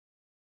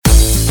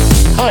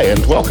Hi,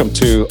 and welcome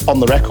to On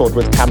the Record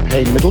with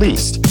Campaign Middle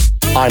East.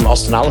 I'm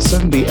Austin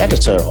Allison, the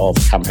editor of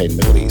Campaign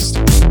Middle East.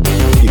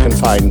 You can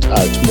find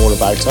out more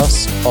about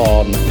us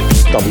on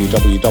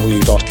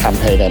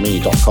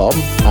www.campaignme.com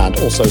and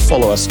also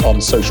follow us on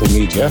social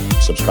media.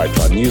 Subscribe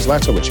to our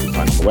newsletter, which you can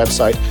find on the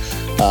website.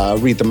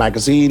 Read the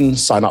magazine,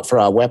 sign up for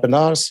our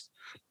webinars.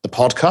 The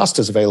podcast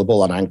is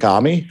available on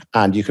Anghami,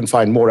 and you can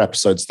find more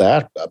episodes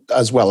there,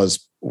 as well as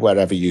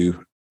wherever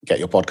you get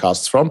your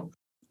podcasts from.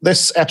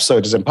 This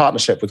episode is in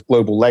partnership with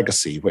Global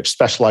Legacy, which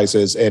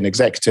specializes in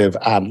executive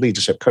and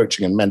leadership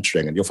coaching and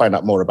mentoring. And you'll find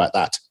out more about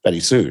that very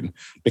soon,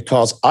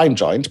 because I'm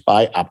joined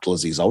by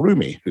Abdulaziz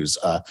Al-Rumi, who's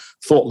a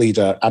thought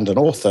leader and an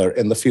author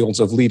in the fields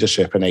of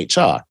leadership and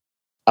HR.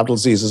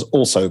 Abdulaziz is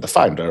also the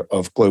founder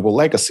of Global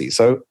Legacy.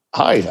 So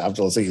hi,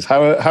 Abdulaziz.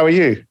 How are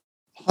you?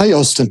 Hi,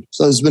 Austin.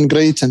 So it's been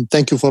great. And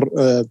thank you for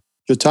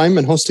your time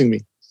and hosting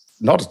me.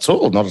 Not at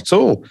all.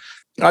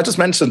 I just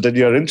mentioned in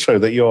your intro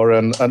that you're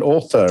an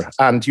author,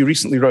 and you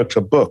recently wrote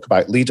a book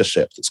about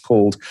leadership that's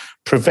called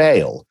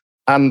Prevail.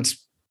 And,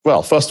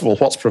 well, first of all,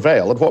 what's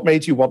Prevail, and what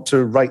made you want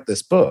to write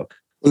this book?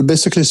 Well,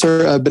 basically,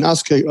 sir, I've been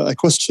asked a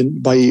question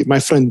by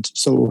my friend.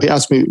 So he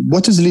asked me,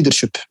 what is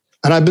leadership?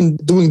 And I've been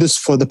doing this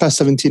for the past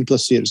 17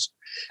 plus years.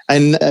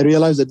 And I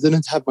realized I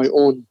didn't have my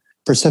own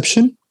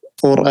perception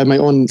or my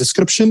own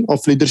description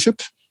of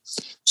leadership.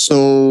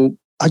 So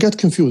I got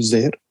confused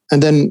there.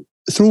 And then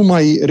through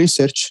my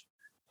research,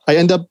 I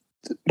end up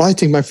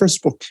writing my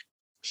first book,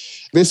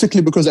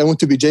 basically because I want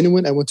to be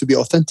genuine, I want to be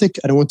authentic,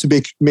 and I want to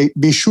be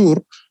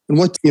sure on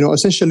what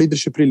essential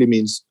leadership really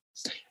means.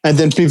 And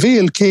then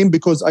Prevail came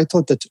because I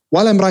thought that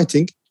while I'm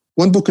writing,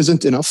 one book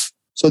isn't enough.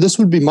 So this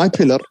will be my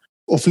pillar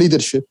of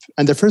leadership.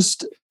 And the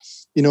first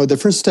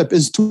step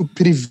is to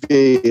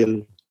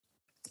prevail.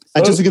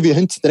 And just to give you a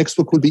hint, the next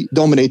book will be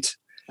Dominate,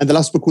 and the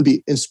last book will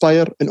be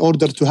Inspire, in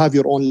order to have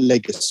your own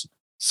legacy.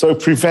 So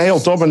Prevail,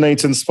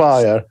 Dominate,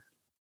 Inspire.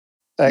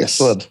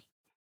 Excellent. Yes.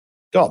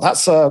 God,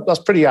 that's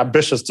pretty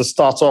ambitious to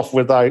start off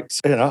without,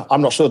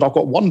 I'm not sure that I've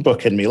got one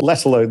book in me,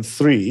 let alone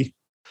three.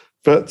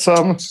 But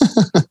well,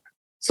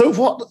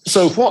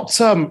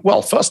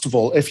 first of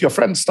all, if your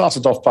friend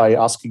started off by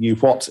asking you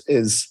what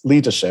is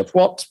leadership,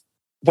 what's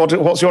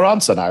your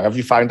answer now? Have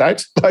you found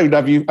out?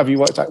 Have you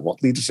worked out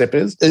what leadership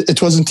is?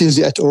 It wasn't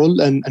easy at all.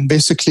 And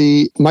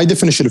basically, my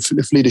definition of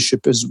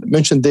leadership is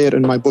mentioned there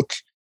in my book,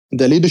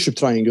 The Leadership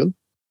Triangle.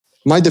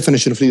 My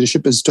definition of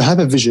leadership is to have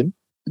a vision,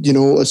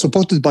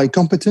 supported by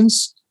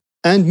competence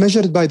and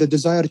measured by the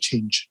desired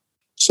change.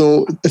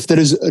 So if there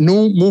is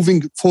no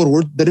moving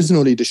forward, there is no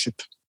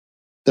leadership.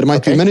 There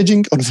might be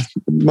managing, or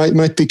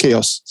might be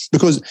chaos,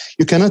 because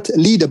you cannot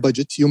lead a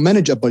budget. You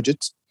manage a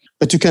budget,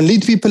 but you can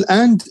lead people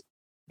and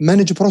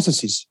manage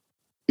processes.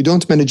 You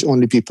don't manage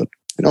only people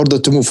in order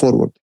to move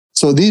forward.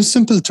 So these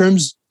simple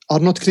terms are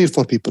not clear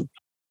for people.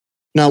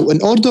 Now,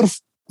 in order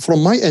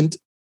from my end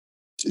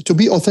to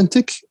be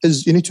authentic,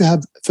 is you need to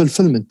have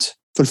fulfillment.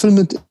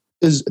 Fulfillment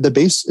is the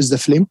base, is the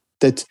flame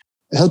that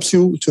helps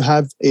you to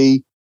have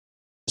a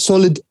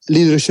solid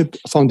leadership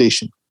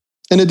foundation,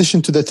 in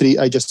addition to the three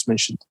I just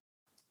mentioned.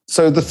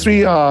 So the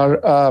three are,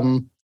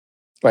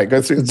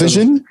 go through.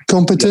 Vision,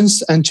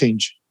 competence, and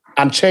change.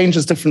 And change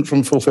is different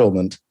from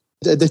fulfillment.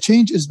 The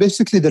change is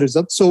basically the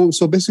result. So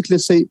basically,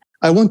 let's say,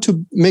 I want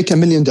to make $1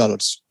 million.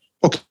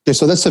 Okay,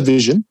 so that's a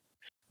vision.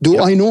 Do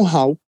I know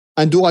how?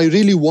 And do I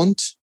really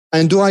want?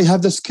 And do I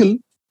have the skill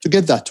to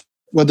get that?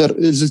 Whether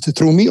is it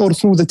through me or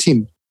through the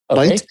team?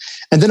 Right?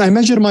 And then I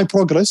measure my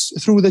progress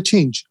through the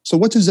change. So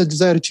what is the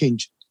desired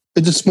change?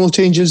 Is it small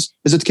changes?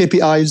 Is it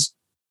KPIs?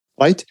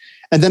 Right?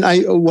 And then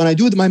when I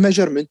do my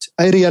measurement,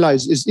 I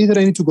realize is either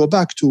I need to go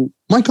back to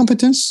my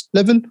competence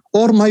level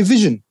or my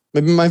vision.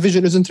 Maybe my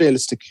vision isn't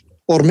realistic.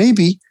 Or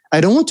maybe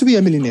I don't want to be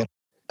a millionaire.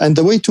 And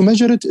the way to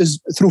measure it is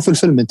through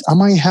fulfillment.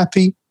 Am I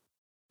happy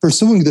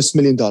pursuing this $1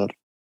 million? Okay.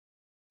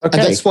 And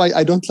that's why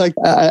I don't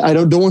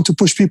want to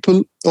push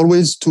people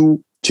always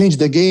to change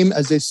the game,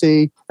 as they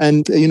say,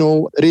 and,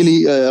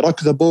 really rock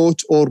the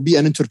boat or be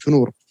an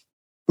entrepreneur.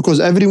 Because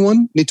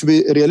everyone needs to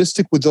be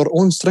realistic with their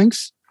own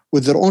strength,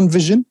 with their own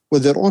vision,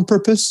 with their own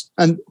purpose,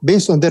 and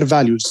based on their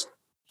values.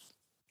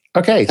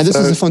 Okay. And this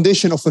is the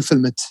foundation of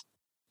fulfillment.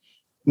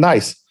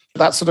 Nice.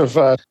 That sort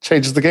of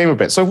changes the game a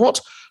bit. So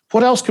what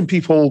else can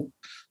people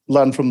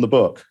learn from the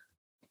book?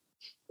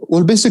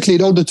 Well, basically,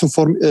 in order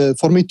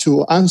for me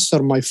to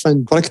answer my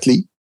friend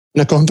correctly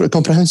in a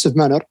comprehensive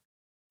manner,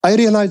 I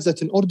realized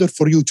that in order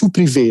for you to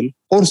prevail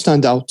or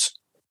stand out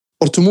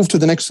or to move to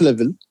the next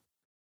level,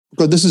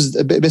 because this is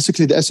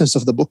basically the essence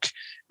of the book,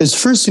 is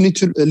first you need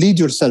to lead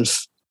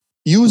yourself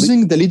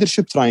using the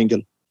leadership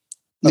triangle,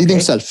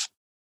 leading self.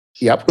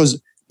 Yeah. Because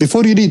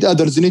before you lead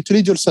others, you need to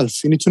lead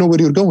yourself. You need to know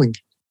where you're going.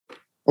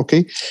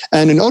 Okay.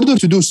 And in order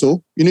to do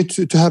so, you need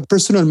to have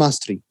personal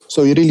mastery.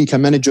 So you really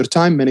can manage your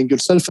time, manage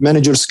yourself,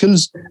 manage your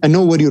skills, and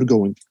know where you're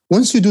going.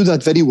 Once you do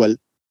that very well,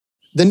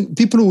 then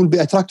people will be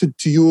attracted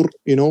to your,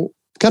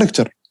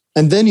 character.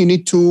 And then you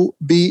need to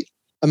be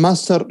a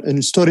master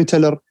in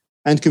storyteller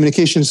and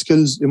communication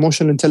skills,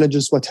 emotional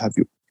intelligence, what have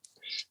you.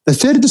 The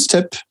third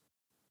step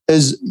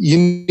is you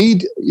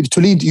need to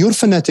lead your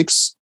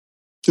fanatics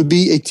to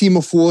be a team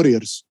of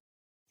warriors.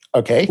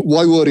 Okay.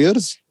 Why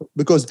warriors?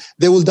 Because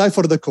they will die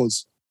for the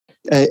cause.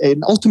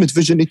 An ultimate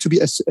vision needs to be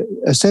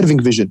a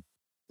serving vision.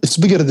 It's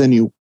bigger than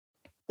you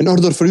in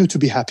order for you to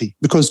be happy.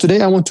 Because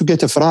today I want to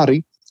get a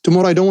Ferrari.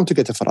 Tomorrow I don't want to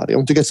get a Ferrari. I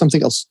want to get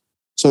something else.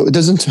 So it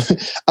doesn't,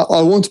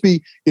 I want to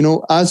be,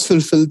 as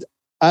fulfilled,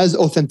 as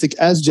authentic,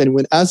 as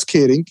genuine, as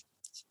caring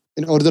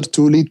in order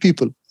to lead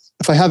people.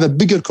 If I have a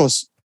bigger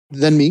cause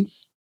than me,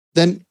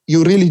 then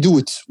you really do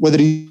it,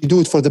 whether you do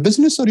it for the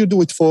business or you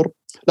do it for,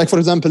 like, for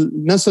example,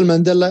 Nelson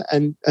Mandela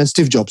and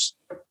Steve Jobs.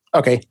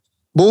 Okay.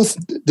 Both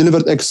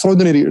delivered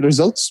extraordinary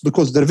results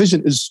because their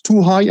vision is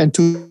too high and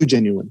too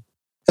genuine,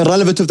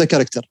 irrelevant of the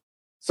character.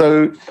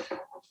 So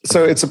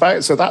it's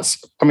about,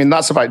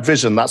 that's about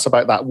vision. That's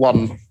about that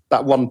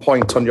one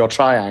point on your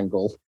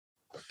triangle.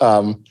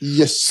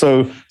 Yes.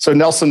 So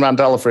Nelson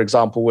Mandela, for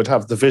example, would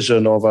have the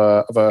vision of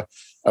a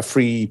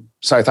free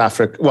South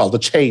Africa. Well, the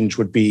change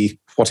would be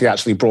what he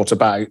actually brought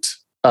about.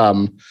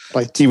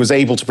 Right. He was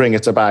able to bring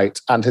it about,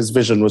 and his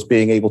vision was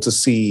being able to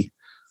see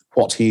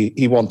what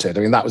he wanted.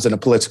 I mean, that was in a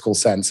political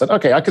sense. And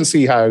okay, I can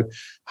see how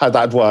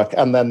that'd work.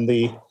 And then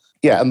the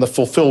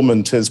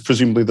fulfillment is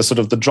presumably the sort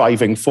of the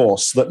driving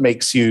force that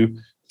makes you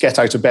get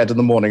out of bed in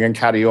the morning and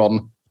carry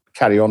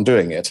on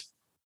doing it.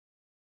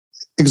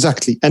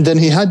 Exactly. And then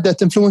he had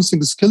that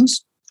influencing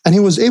skills, and he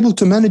was able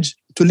to manage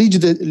to lead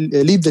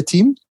the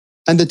team,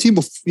 and the team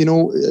of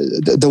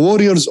the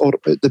warriors or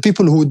the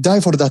people who would die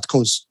for that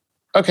cause.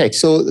 Okay.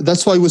 So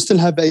that's why we still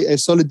have a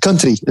solid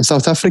country in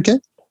South Africa,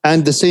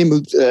 and the same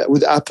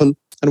with Apple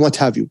and what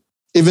have you,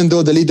 even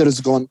though the leader is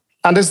gone.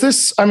 And is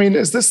this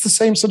the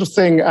same sort of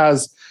thing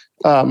as,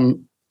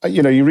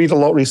 you read a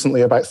lot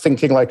recently about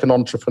thinking like an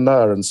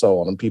entrepreneur and so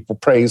on, and people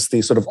praise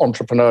the sort of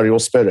entrepreneurial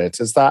spirit.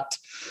 Is that,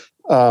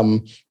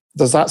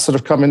 does that sort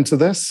of come into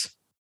this?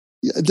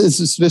 Yeah, this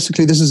is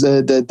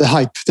the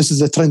hype. This is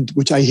the trend,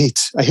 which I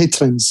hate. I hate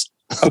trends.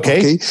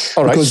 Okay.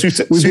 All right. Shoot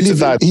it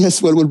down.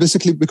 Yes. Well,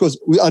 basically, because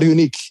we are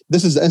unique.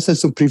 This is the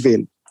essence of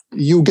Prevail.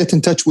 You get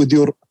in touch with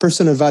your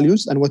personal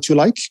values and what you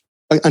like.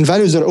 And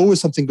values are always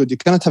something good. You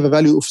cannot have a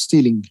value of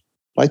stealing,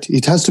 right?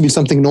 It has to be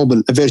something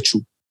noble, a virtue,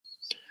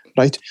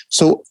 right?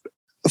 So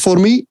for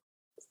me,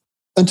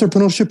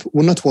 entrepreneurship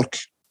will not work.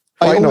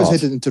 Why I always not?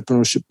 hated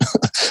entrepreneurship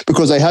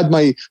because I had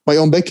my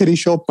own bakery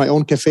shop, my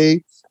own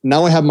cafe.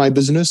 Now I have my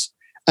business,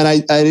 and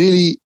I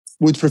really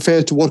would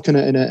prefer to work in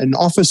an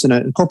office, in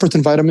a corporate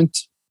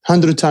environment,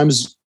 100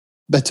 times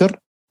better,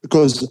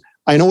 because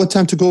I know what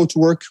time to go to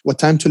work, what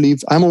time to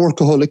leave. I'm a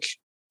workaholic.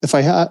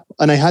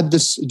 I had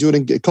this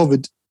during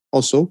COVID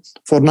also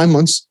for 9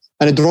 months,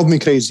 and it drove me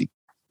crazy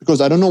because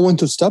I don't know when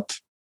to stop.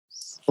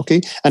 Okay.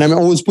 And I'm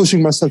always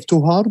pushing myself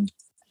too hard.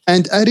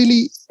 And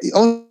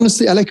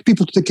honestly, I like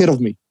people to take care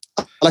of me.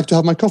 I like to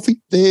have my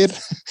coffee there.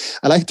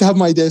 I like to have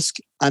my desk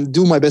and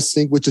do my best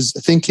thing, which is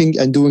thinking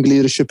and doing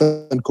leadership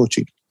and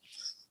coaching.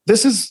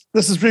 This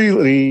is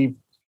really,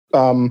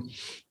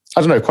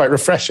 quite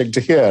refreshing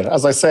to hear.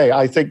 As I say,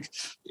 I think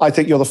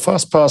you're the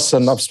first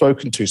person I've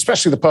spoken to,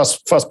 especially the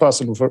first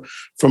person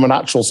from an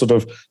actual sort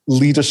of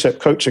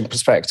leadership coaching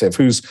perspective,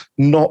 who's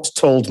not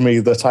told me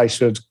that I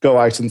should go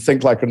out and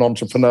think like an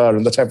entrepreneur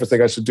and that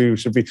everything I should do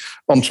should be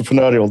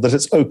entrepreneurial, that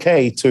it's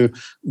okay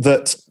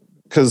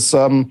because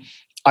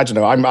I don't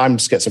know, I'm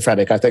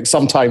schizophrenic. I think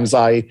sometimes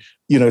I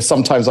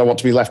want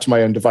to be left to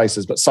my own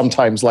devices, but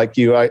sometimes, like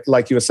you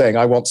were saying,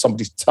 I want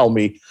somebody to tell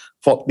me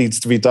what needs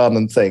to be done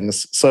and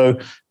things. So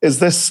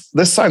this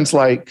sounds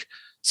like,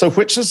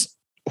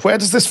 where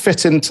does this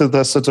fit into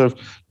the sort of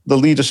the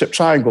leadership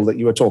triangle that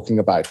you were talking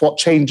about? What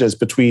changes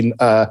between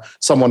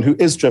someone who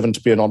is driven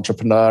to be an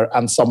entrepreneur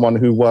and someone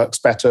who works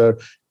better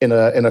in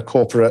a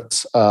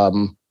corporate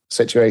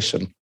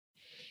situation?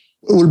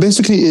 Well,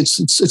 basically,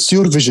 it's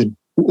your vision.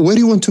 Where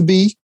you want to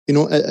be,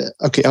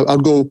 okay, I'll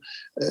go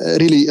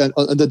really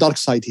on the dark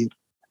side here.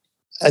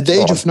 At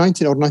the age of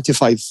 19 or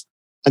 95,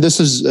 and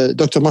this is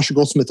Dr. Marshall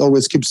Goldsmith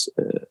always keeps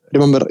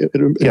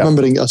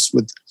remembering us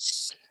with,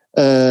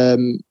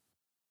 on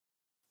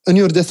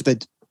your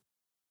deathbed,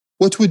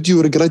 what would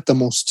you regret the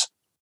most?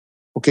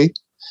 Okay,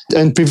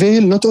 and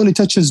Prevail not only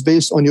touches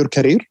base on your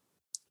career,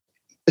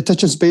 it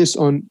touches base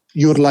on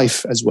your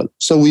life as well.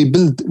 So we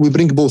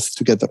bring both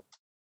together.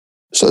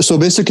 So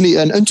basically,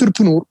 an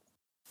entrepreneur,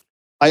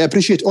 I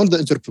appreciate all the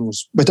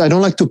entrepreneurs, but I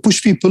don't like to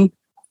push people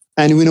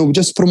and,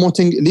 just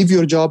promoting, leave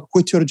your job,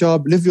 quit your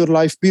job, live your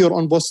life, be your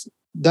own boss.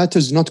 That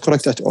is not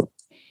correct at all.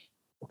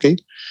 Okay.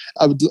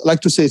 I would like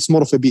to say it's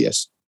more of a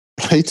BS,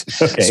 right?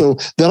 Okay. So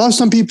there are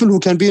some people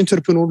who can be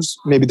entrepreneurs.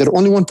 Maybe they're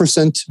only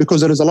 1%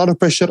 because there is a lot of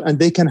pressure and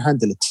they can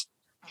handle it.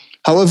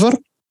 However,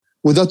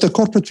 without the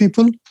corporate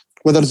people,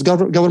 whether it's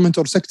government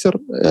or sector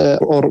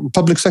or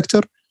public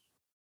sector,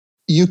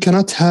 you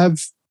cannot have,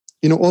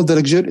 all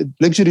the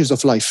luxuries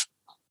of life.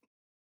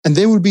 And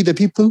they will be the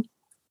people,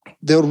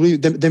 they will be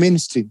the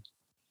mainstream.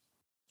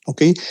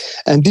 Okay.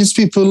 And these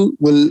people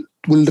will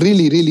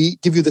really, really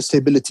give you the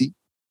stability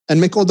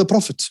and make all the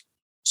profit.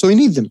 So you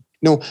need them.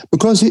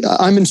 Because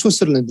I'm in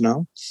Switzerland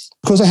now,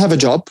 because I have a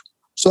job,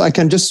 so I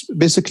can just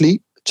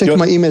basically check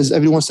my emails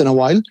every once in a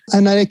while,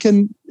 and I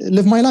can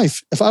live my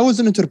life. If I was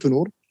an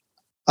entrepreneur,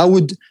 I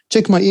would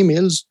check my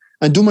emails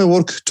and do my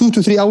work 2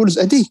 to 3 hours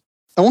a day.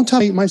 I want to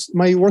have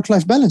my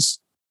work-life balance,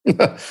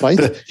 right?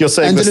 You're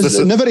saying and this is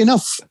never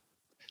enough.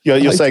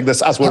 You're saying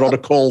this as we're on a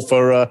call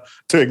for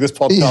doing this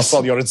podcast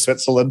while you're in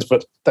Switzerland,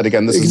 but then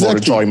again, this is more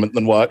enjoyment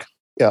than work.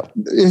 Yeah,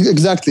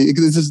 exactly.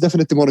 This is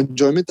definitely more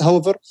enjoyment.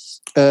 However,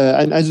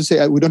 and as you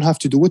say, we don't have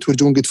to do it. We're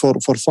doing it for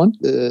fun.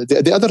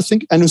 The other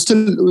thing, and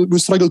we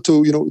struggle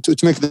to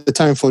make the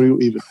time for you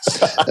even.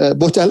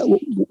 But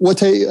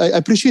what I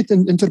appreciate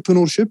in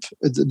entrepreneurship,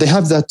 they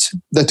have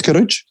that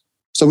courage.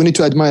 So we need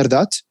to admire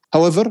that.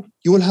 However,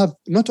 you will have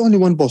not only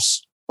one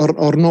boss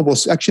or no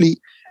boss. Actually,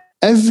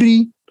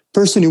 every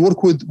person you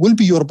work with will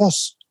be your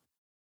boss.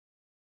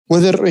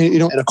 Whether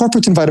in a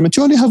corporate environment,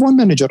 you only have one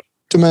manager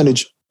to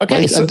manage.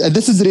 Okay, right? so and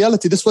this is the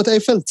reality. This is what I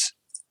felt.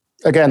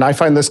 Again, I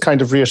find this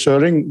kind of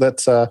reassuring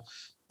that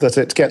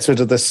it gets rid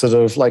of this sort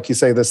of, like you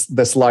say,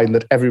 this line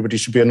that everybody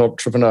should be an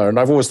entrepreneur. And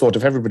I've always thought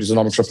if everybody's an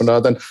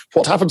entrepreneur, then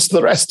what happens to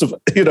the rest of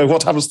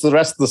what happens to the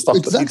rest of the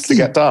stuff that needs to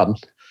get done?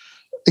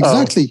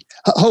 Exactly.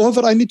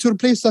 However, I need to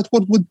replace that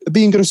word with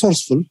being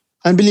resourceful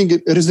and being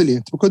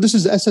resilient, because this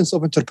is the essence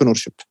of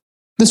entrepreneurship.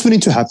 This we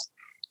need to have,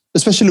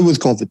 especially with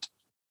COVID.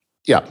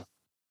 Yeah.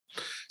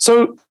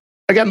 So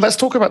again, let's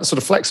talk about the sort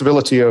of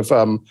flexibility of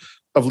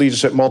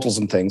leadership models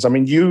and things. I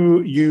mean,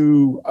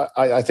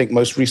 I think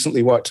most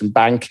recently worked in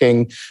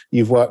banking.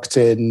 You've worked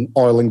in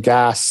oil and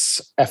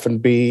gas,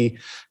 F&B.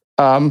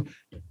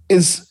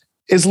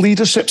 Is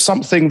leadership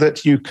something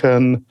that you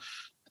can?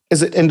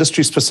 Is it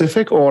industry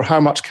specific, or how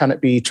much can it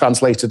be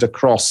translated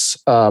across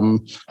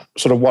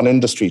sort of one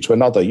industry to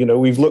another?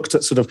 We've looked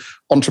at sort of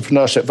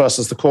entrepreneurship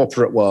versus the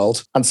corporate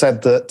world and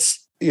said that,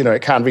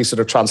 it can be sort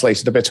of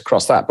translated a bit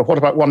across that. But what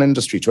about one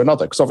industry to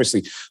another? Because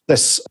obviously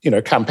this,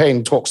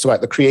 campaign talks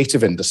about the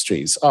creative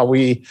industries. Are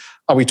we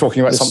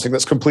talking about something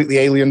that's completely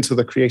alien to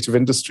the creative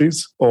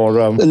industries?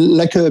 Or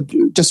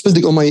just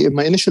building on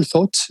my initial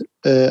thought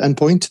and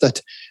point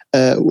that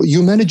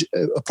you manage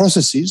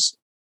processes,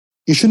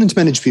 you shouldn't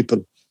manage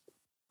people.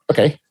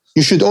 Okay.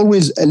 You should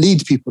always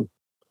lead people.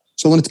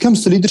 So when it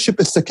comes to leadership,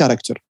 it's the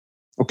character.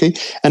 Okay.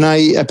 And I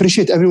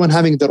appreciate everyone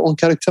having their own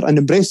character and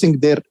embracing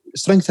their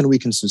strengths and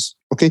weaknesses.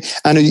 Okay.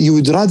 And you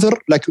would rather,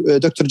 like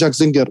Dr. Jack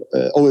Zinger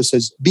always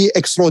says, be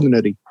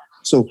extraordinary.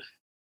 So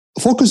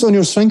focus on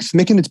your strength,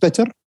 making it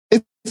better.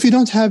 If you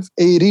don't have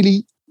a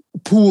really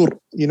poor,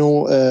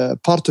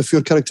 part of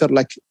your character,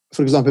 like,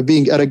 for example,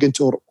 being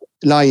arrogant or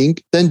lying,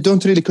 then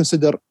don't really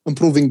consider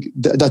improving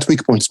that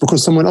weak points,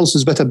 because someone else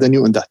is better than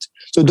you in that.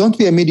 So don't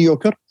be a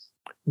mediocre,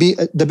 be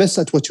the best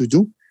at what you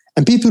do.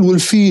 And people will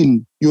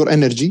feel your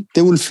energy.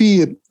 They will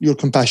feel your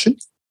compassion.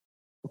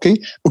 Okay.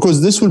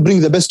 Because this will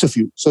bring the best of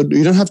you. So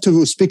you don't have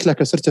to speak like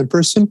a certain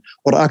person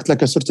or act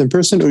like a certain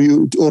person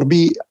or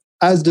be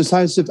as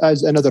decisive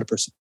as another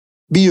person.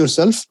 Be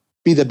yourself,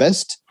 be the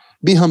best,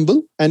 be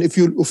humble. And if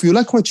you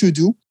like what you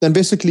do, then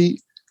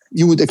basically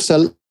you would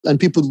excel and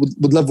people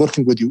would love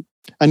working with you.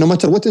 And no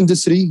matter what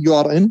industry you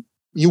are in,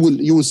 you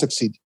will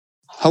succeed.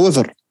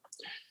 However,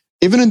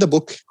 even in the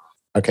book,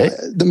 okay,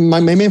 my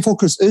main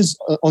focus is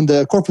on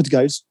the corporate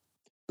guys,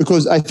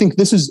 because I think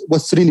this is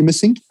what's really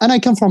missing. And I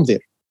come from there.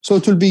 So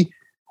it will be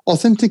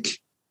authentic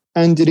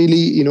and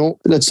really,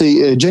 let's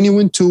say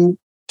genuine to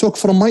talk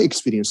from my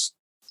experience.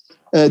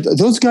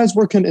 Those guys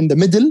working in the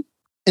middle,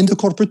 in the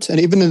corporate, and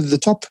even in the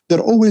top, they're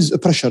always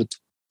pressured.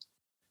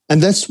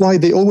 And that's why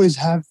they always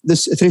have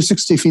this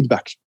 360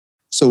 feedback.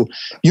 So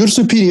your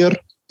superior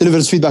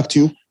delivers feedback to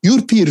you,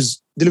 your peers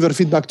deliver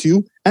feedback to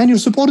you, and your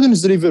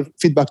subordinates deliver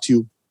feedback to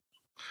you.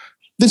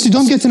 This you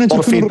don't get in an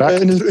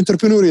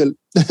entrepreneurial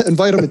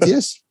environment,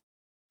 yes.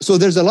 So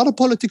there's a lot of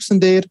politics in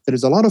there. There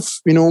is a lot of,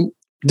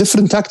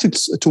 different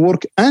tactics to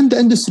work, and the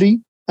industry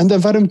and the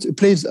environment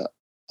plays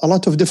a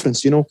lot of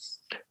difference.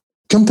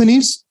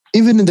 Companies,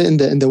 even in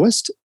the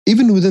West,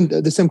 even within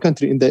the same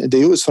country, in the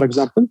US, for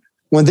example,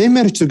 when they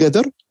merge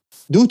together,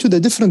 due to the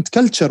different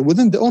culture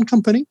within their own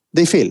company,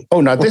 they fail.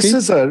 Oh, now this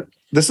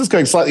is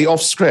going slightly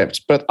off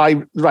script, but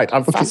I'm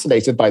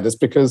fascinated by this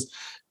because,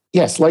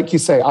 yes, like you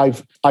say,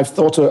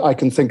 I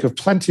can think of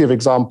plenty of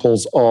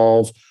examples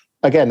of,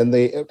 again, in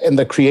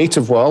the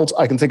creative world,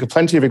 I can think of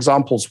plenty of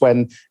examples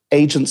when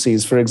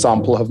agencies, for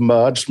example, have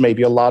merged.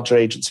 Maybe a larger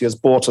agency has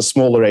bought a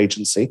smaller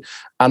agency,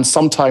 and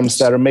sometimes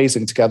they're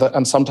amazing together,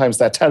 and sometimes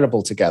they're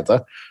terrible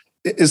together.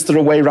 Is there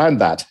a way around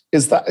that?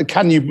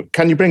 Can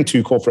you bring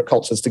two corporate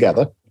cultures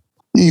together?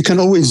 You can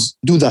always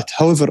do that.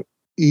 However,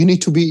 you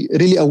need to be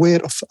really aware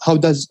of how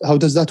does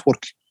that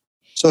work.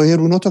 So here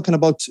we're not talking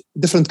about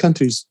different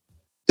countries,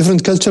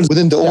 different cultures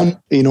within the own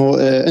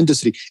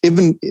industry.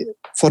 Even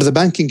for the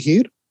banking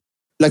here,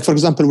 like for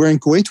example, we're in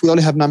Kuwait, we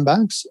only have 9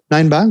 banks,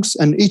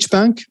 and each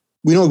bank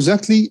we know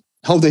exactly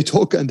how they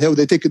talk and how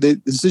they take the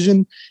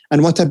decision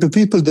and what type of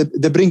people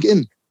they bring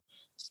in.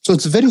 So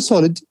it's very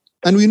solid,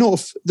 and we know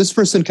if this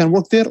person can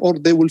work there or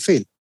they will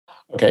fail.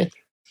 Okay.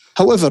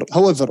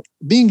 However,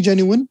 being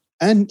genuine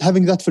and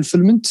having that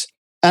fulfillment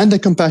and the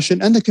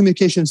compassion and the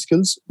communication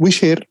skills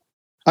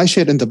I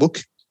share in the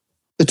book,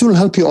 it will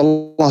help you a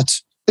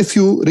lot if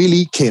you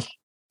really care.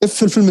 If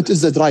fulfillment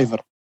is the driver,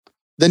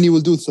 then you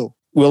will do so.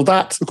 Will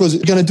that? Because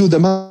you're going to do the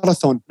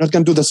marathon, not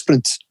going to do the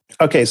sprint.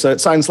 Okay, so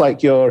it sounds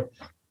like you're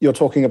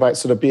talking about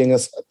sort of being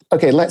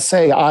okay, let's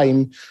say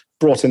I'm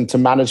brought into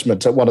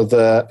management at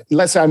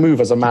let's say I move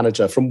as a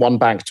manager from one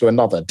bank to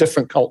another,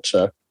 different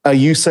culture. Are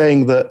you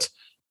saying that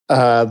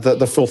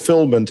the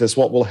fulfillment is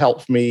what will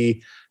help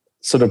me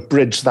sort of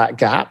bridge that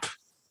gap?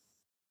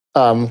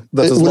 It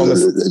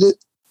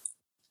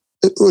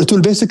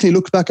will basically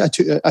look back at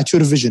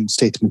your vision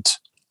statement.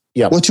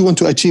 Yeah. What you want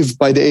to achieve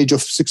by the age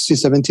of 60,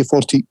 70,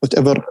 40,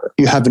 whatever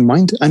you have in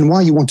mind, and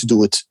why you want to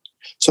do it.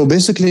 So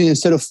basically,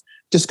 instead of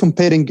just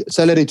comparing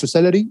salary to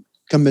salary,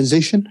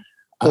 compensation,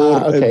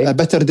 or a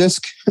better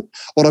desk,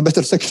 or a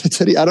better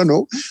secretary, I don't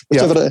know,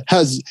 whichever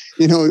has,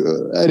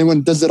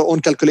 anyone does their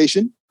own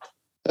calculation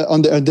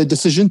on the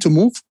decision to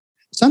move.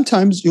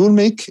 Sometimes you will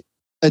make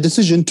a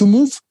decision to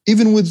move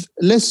even with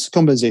less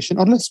compensation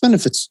or less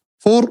benefits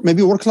for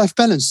maybe work-life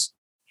balance.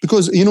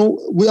 Because,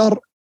 we are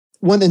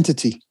one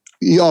entity.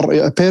 You are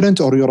a parent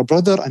or you're a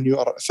brother and you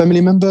are a family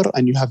member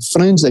and you have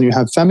friends and you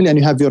have family and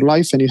you have your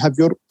life and you have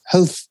your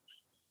health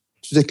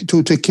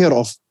to take care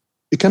of.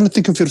 You cannot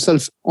think of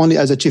yourself only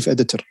as a chief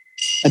editor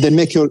and then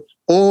make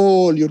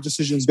all your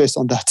decisions based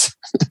on that.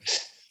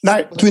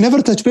 But we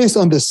never touch base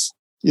on this,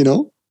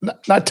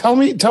 Now tell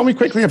me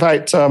quickly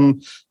about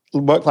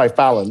work-life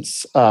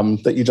balance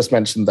that you just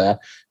mentioned there.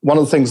 One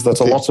of the things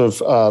that a lot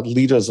of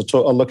leaders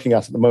are looking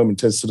at the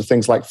moment is sort of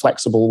things like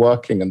flexible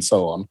working and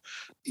so on.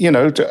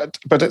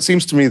 But it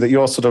seems to me that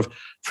you're sort of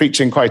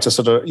preaching quite a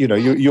sort of,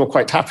 you're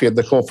quite happy in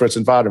the corporate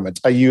environment.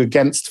 Are you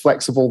against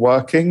flexible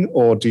working,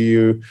 or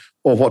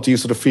what do you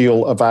sort of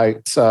feel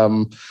about,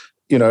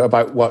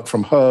 about work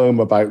from home,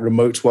 about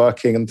remote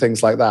working and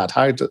things like that?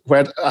 How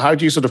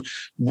do you sort of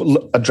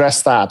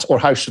address that, or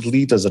how should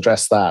leaders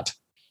address that?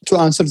 Two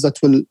answers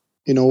that will,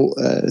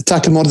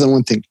 tackle more than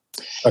one thing.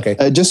 Okay.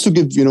 Just to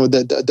give,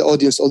 the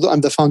audience, although I'm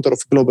the founder of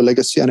Global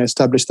Legacy and I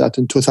established that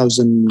in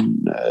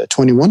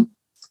 2021,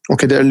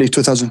 the early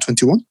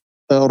 2021,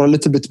 or a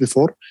little bit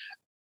before,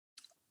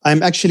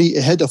 I'm actually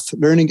head of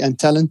learning and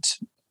talent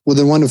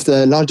within one of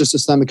the largest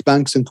Islamic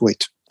banks in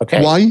Kuwait.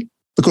 Okay. Why?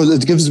 Because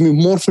it gives me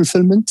more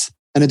fulfillment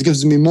and it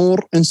gives me more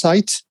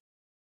insight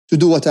to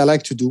do what I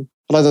like to do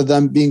rather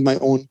than being my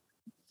own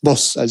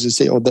boss, as you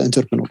say, or the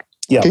entrepreneur.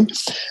 Yeah. Okay?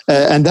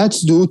 And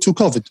that's due to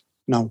COVID.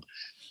 Now,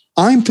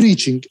 I'm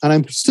preaching and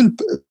I'm still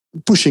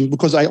pushing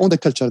because I own the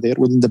culture there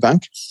within the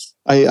bank.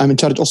 I'm in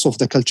charge also of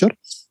the culture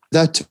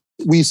that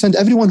we send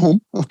everyone home,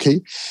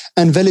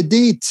 and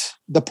validate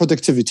the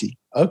productivity.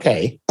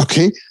 Okay.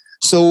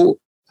 So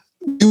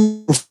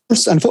you were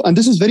forced, and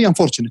this is very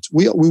unfortunate.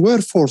 We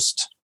were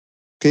forced.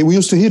 We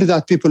used to hear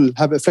that people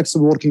have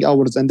flexible working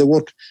hours and they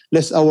work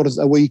less hours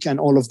a week and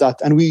all of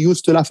that. And we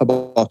used to laugh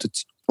about it.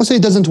 We say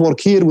it doesn't work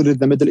here. We're in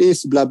the Middle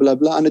East, blah, blah,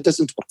 blah. And it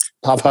doesn't work.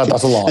 I've heard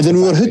that a lot. And then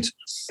we were hit.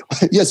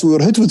 Yes, we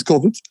were hit with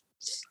COVID.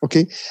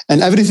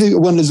 And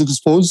everyone is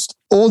exposed.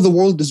 All the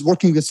world is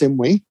working the same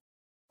way.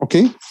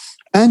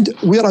 And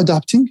we are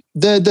adapting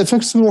the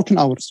flexible working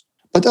hours.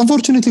 But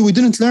unfortunately, we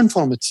didn't learn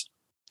from it.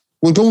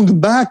 We're going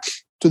back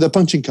to the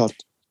punching card.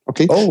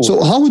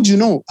 So how would you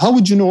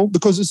know?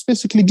 Because it's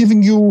basically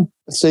giving you,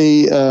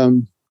 say,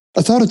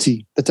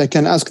 authority that I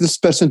can ask this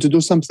person to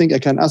do something. I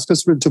can ask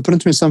this to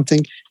print me something,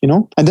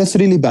 and that's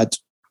really bad.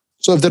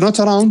 So if they're not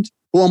around,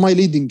 who am I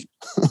leading?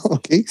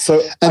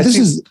 So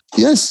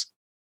yes.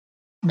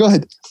 Go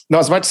ahead. No, I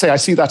was about to say, I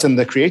see that in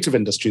the creative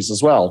industries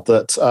as well,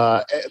 that,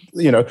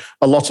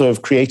 a lot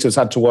of creatives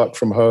had to work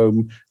from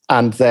home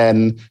and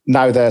then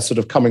now they're sort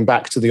of coming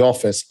back to the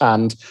office,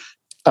 and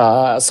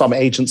some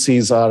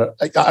agencies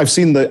I've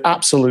seen the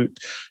absolute,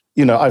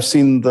 I've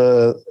seen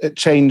it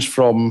change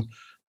from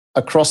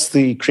across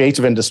the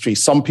creative industry.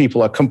 Some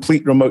people are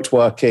complete remote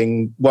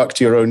working, work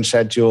to your own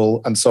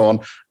schedule and so on.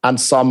 And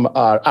some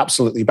are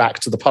absolutely back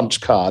to the punch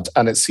card.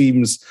 And it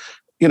seems,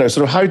 sort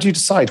of how do you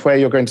decide where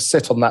you're going to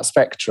sit on that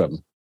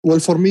spectrum? Well,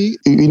 for me,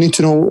 you need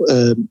to know,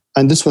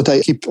 and this is what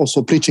I keep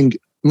also preaching,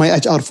 my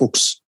HR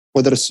folks,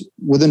 whether it's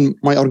within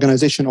my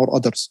organization or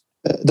others,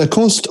 the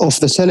cost of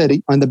the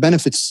salary and the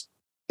benefits,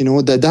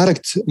 the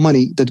direct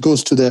money that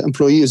goes to the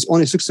employee is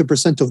only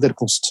 60% of their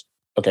cost.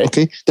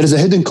 Okay. There is a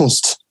hidden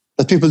cost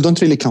that people don't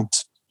really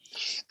count.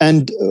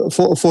 And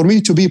for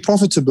me to be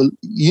profitable,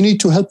 you need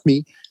to help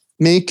me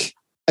make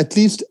at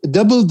least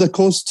double the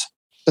cost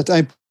that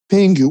I'm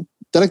paying you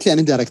directly and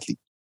indirectly.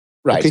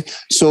 Right. Okay.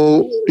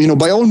 So,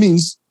 by all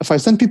means, if I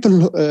send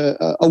people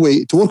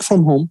away to work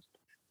from home,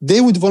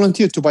 they would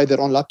volunteer to buy their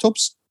own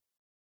laptops,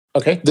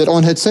 their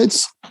own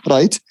headsets,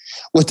 right?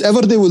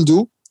 Whatever they will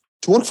do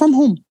to work from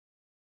home.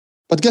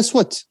 But guess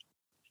what?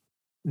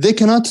 They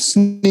cannot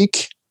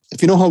sneak,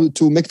 if you know how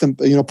to make them,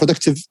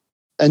 productive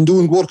and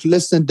doing work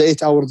less than the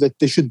 8 hours that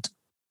they should.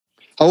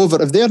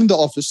 However, if they're in the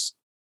office,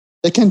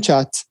 they can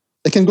chat,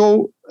 they can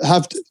go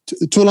have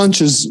two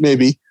lunches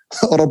maybe,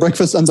 or a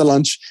breakfast and a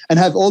lunch, and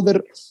have all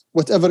their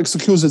whatever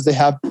excuses they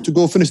have to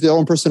go finish their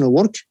own personal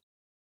work,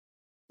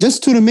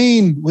 just to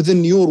remain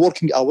within your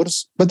working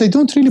hours, but they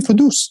don't really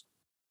produce.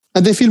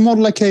 and they feel more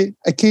like a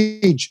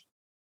cage.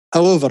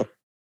 However,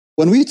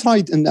 when we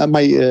tried in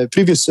my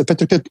previous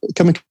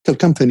petrochemical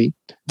company,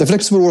 the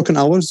flexible working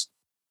hours,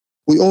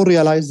 we all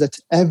realized that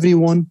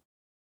everyone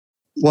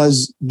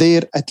was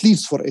there at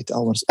least for 8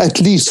 hours. At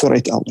least for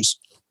 8 hours.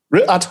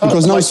 At home,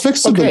 because now it's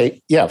flexible.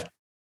 Okay, yeah.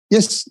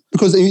 Yes,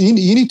 because you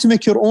need to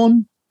make your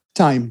own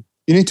time.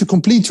 You need to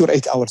complete your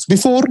 8 hours.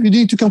 Before, you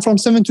need to come from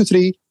 7 to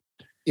 3.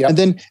 Yep. And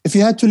then if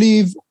you had to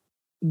leave,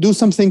 do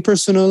something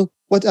personal,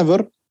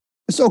 whatever,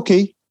 it's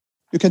okay.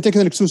 You can take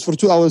an excuse for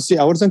 2 hours, 3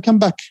 hours, and come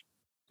back.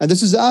 And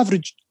this is the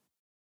average.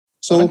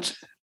 So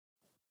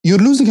you're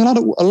losing a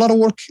lot of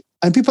work,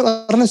 and people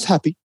are less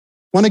happy.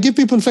 When I give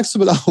people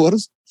flexible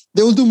hours,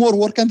 they will do more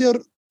work, and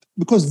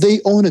because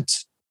they own it.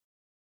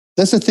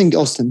 That's the thing,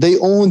 Austin. They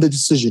own the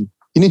decision.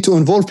 You need to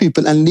involve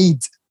people and lead.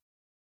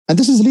 And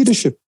this is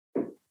leadership,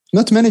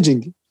 not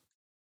managing.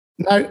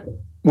 Now,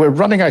 we're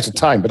running out of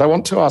time, but I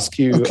want to ask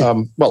you,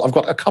 I've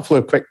got a couple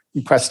of quick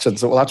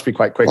questions that will have to be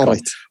quite quick.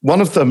 Right. One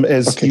of them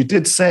is, you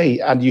did say,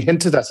 and you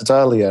hinted at it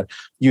earlier,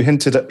 you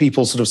hinted at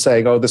people sort of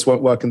saying, oh, this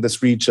won't work in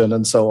this region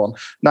and so on.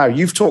 Now,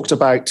 you've talked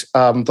about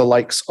the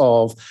likes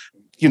of,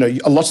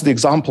 a lot of the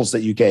examples that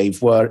you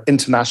gave were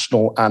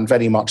international and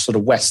very much sort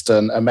of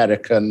Western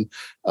American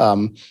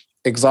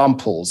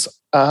examples.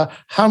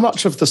 How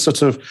much of the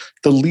sort of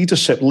the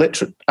leadership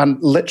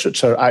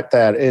literature out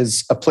there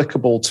is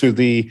applicable to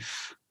the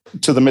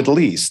Middle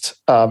East?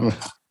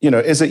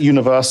 Is it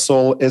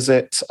universal? Is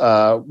it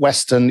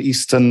Western,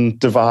 Eastern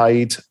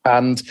divide?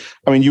 And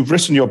I mean, you've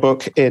written your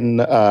book in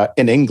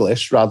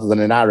English rather than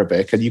in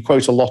Arabic, and you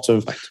quote a lot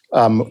of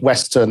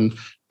Western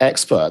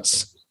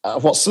experts.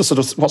 What's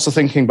the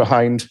thinking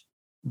behind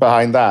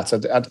that?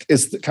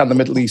 And can the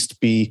Middle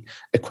East be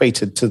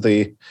equated to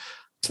the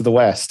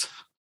West?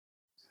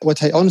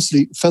 What I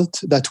honestly felt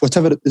that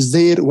whatever is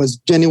there was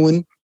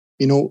genuine,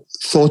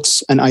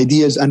 thoughts and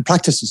ideas and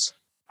practices.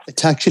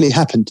 It actually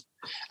happened,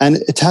 and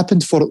it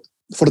happened for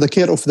the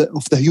care of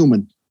the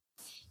human.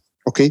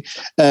 Okay,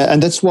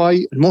 and that's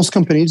why most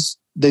companies,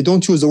 they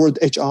don't use the word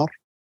HR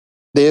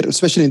there,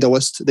 especially in the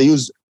West. They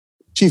use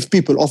chief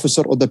people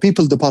officer or the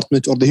people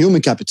department or the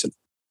human capital,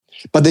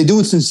 but they do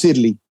it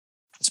sincerely,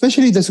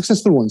 especially the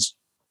successful ones.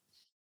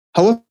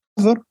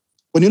 However,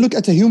 when you look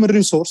at a human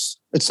resource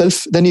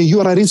itself, then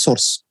you are a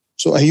resource.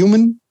 So a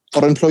human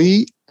or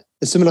employee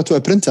is similar to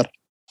a printer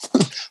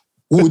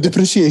who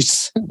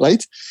depreciates,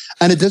 right?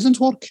 And it doesn't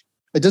work.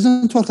 It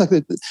doesn't work like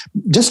that.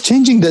 Just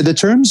changing the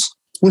terms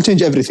will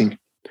change everything.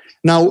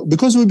 Now,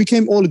 because we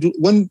became all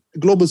one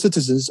global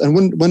citizens and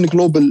one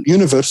global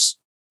universe,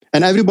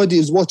 and everybody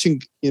is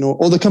watching,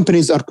 all the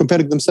companies are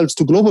comparing themselves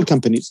to global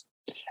companies,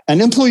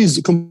 and employees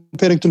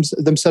comparing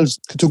themselves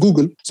to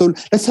Google. So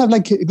let's have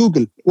like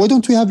Google. Why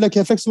don't we have like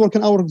a flexible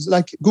working hours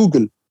like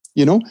Google,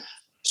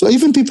 So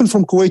even people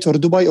from Kuwait or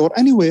Dubai or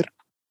anywhere,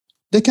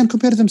 they can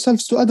compare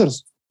themselves to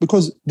others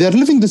because they're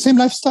living the same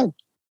lifestyle.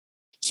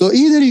 So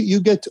either you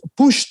get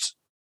pushed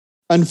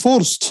and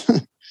forced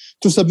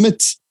to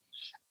submit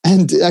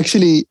and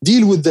actually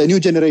deal with the new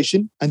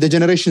generation and the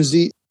Generation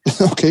Z,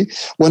 okay,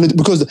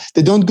 because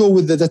they don't go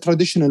with the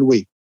traditional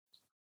way.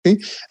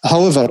 Okay.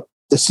 However,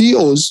 the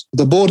CEOs,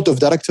 the board of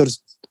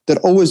directors, they're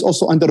always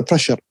also under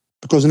pressure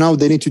because now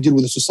they need to deal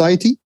with the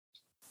society,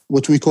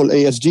 what we call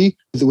ASG,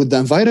 with the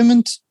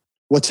environment,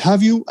 what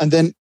have you, and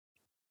then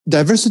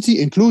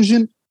diversity,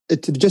 inclusion,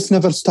 it just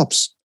never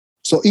stops.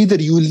 So either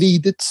you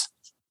lead it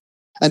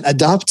and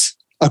adapt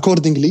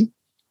accordingly,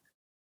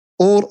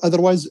 or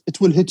otherwise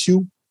it will hit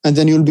you and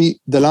then you'll be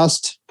the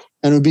last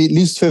and will be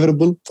least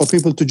favorable for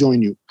people to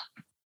join you.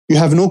 You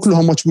have no clue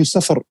how much we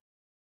suffer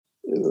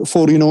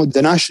for,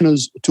 the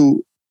nationals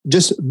to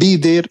just be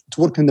there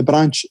to work in the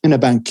branch in a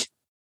bank,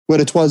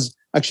 where it was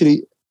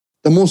actually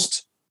the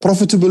most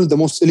profitable, the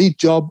most elite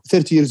job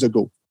 30 years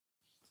ago.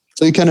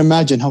 So you can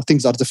imagine how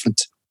things are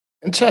different.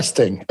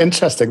 Interesting.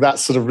 That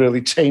sort of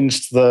really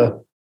changed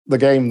the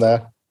game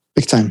there.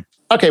 Big time.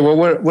 Okay, well,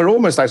 we're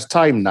almost out of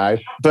time now,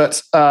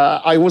 but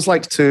I always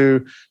like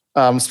to,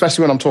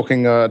 especially when I'm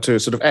talking to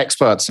sort of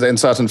experts in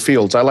certain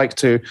fields, I like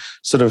to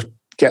sort of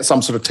get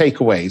some sort of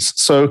takeaways.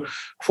 So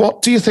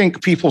what do you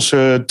think people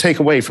should take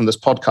away from this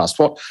podcast?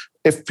 What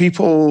if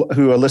people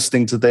who are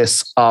listening to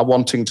this are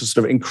wanting to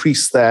sort of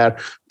increase their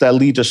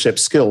leadership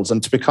skills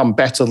and to become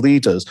better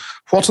leaders?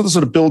 What are the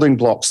sort of building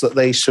blocks that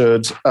they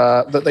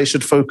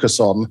should focus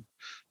on?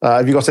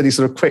 Have you got any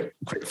sort of quick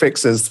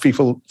fixes,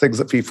 things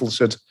that people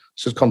should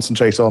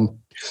concentrate on?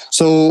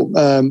 So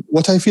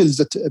what I feel is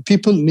that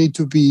people need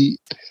to be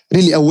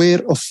really aware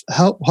of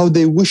how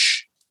they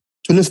wish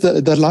to live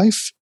their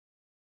life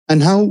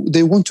and how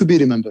they want to be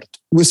remembered.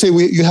 We say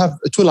you have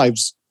two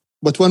lives,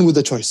 but one with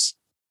a choice.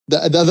 The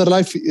other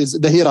life is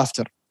the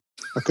hereafter.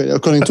 Okay,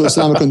 according to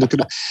Islam,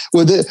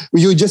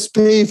 you just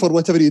pay for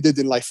whatever you did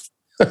in life.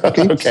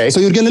 Okay. Okay. So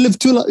you're going to live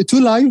two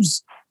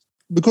lives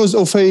because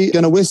of you're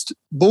going to waste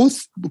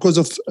both because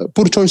of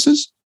poor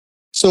choices.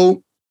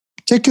 So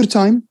take your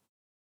time,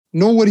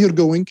 know where you're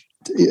going,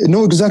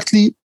 know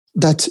exactly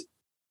that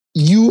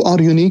you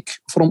are unique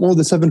from all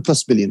the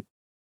 7+ billion.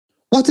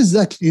 What is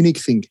that unique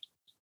thing?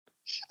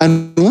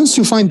 And once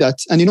you find that,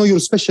 and you know you're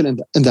special in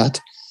that,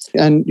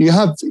 and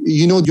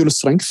you know your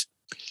strength,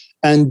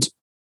 and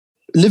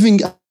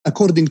living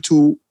according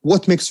to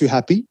what makes you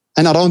happy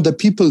and around the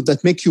people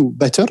that make you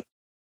better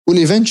will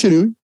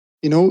eventually,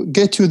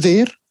 get you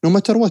there no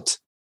matter what.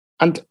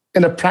 And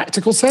in a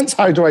practical sense,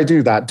 how do I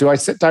do that? Do I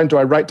sit down? Do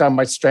I write down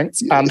my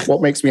strengths and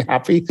what makes me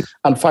happy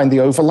and find the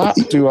overlap?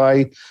 Do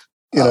I,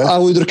 I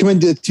would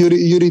recommend that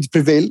you read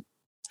Prevail,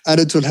 and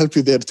it will help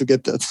you there to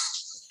get that.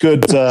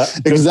 Good.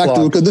 Exactly,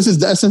 plug. because this is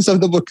the essence of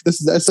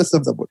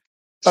the book.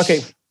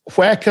 Okay.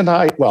 Where can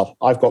I've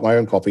got my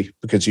own copy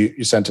because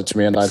you sent it to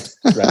me and I'd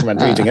recommend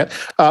reading it.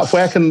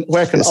 Where can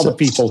other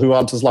people who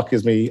aren't as lucky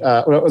as me,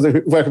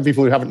 where can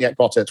people who haven't yet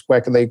got it, where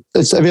can they?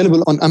 It's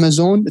available on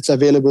Amazon. It's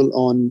available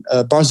on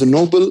Barnes &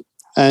 Noble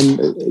and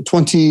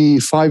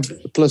 25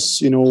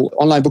 plus,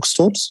 online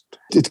bookstores.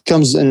 It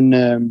comes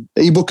in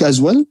ebook as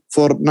well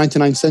for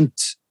 99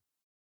 cents.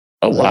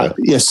 Oh, wow.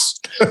 Yes.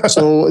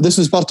 So this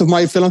is part of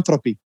my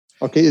philanthropy.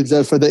 Okay. It's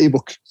for the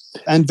ebook.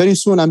 And very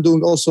soon I'm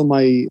doing also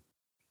my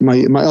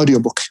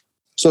audiobook.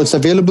 So it's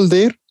available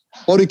there,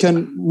 or you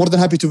can more than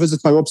happy to visit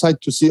my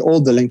website to see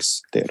all the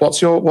links there. What's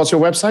your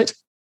website?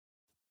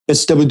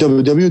 It's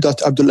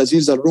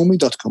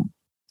www.abdulazizalrumi.com.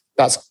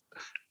 That's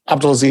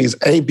Abdulaziz,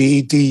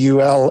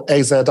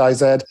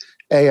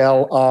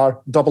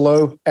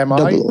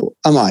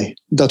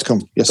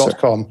 ABDULAZIZALROOMI.com. Yes, sir.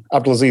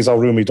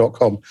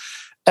 Abdulazizalrumi.com.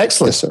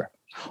 Excellent. Yes, sir.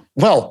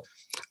 Well,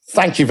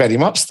 thank you very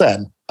much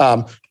then.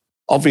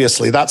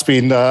 Obviously, that's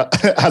been,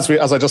 as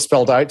I just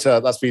spelled out,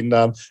 that's been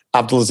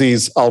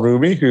Abdulaziz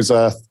Al-Rumi, who's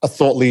a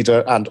thought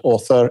leader and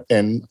author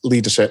in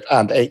leadership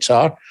and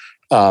HR,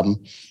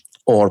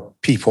 or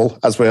people,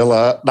 as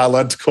we'll now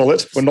learn to call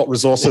it. We're not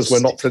resources,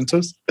 we're not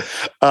printers.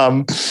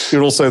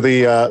 You're also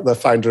the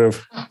founder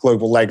of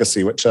Global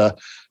Legacy, which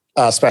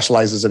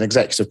specializes in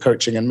executive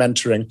coaching and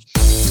mentoring.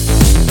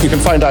 You can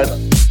find out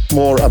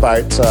more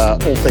about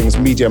all things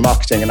media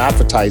marketing and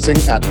advertising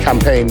at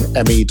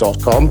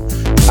campaignme.com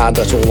and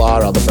at all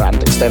our other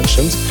brand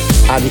extensions.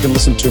 And you can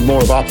listen to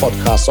more of our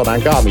podcasts on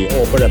Anghami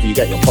or wherever you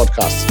get your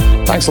podcasts.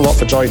 Thanks a lot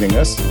for joining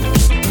us.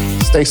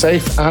 Stay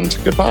safe and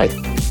goodbye.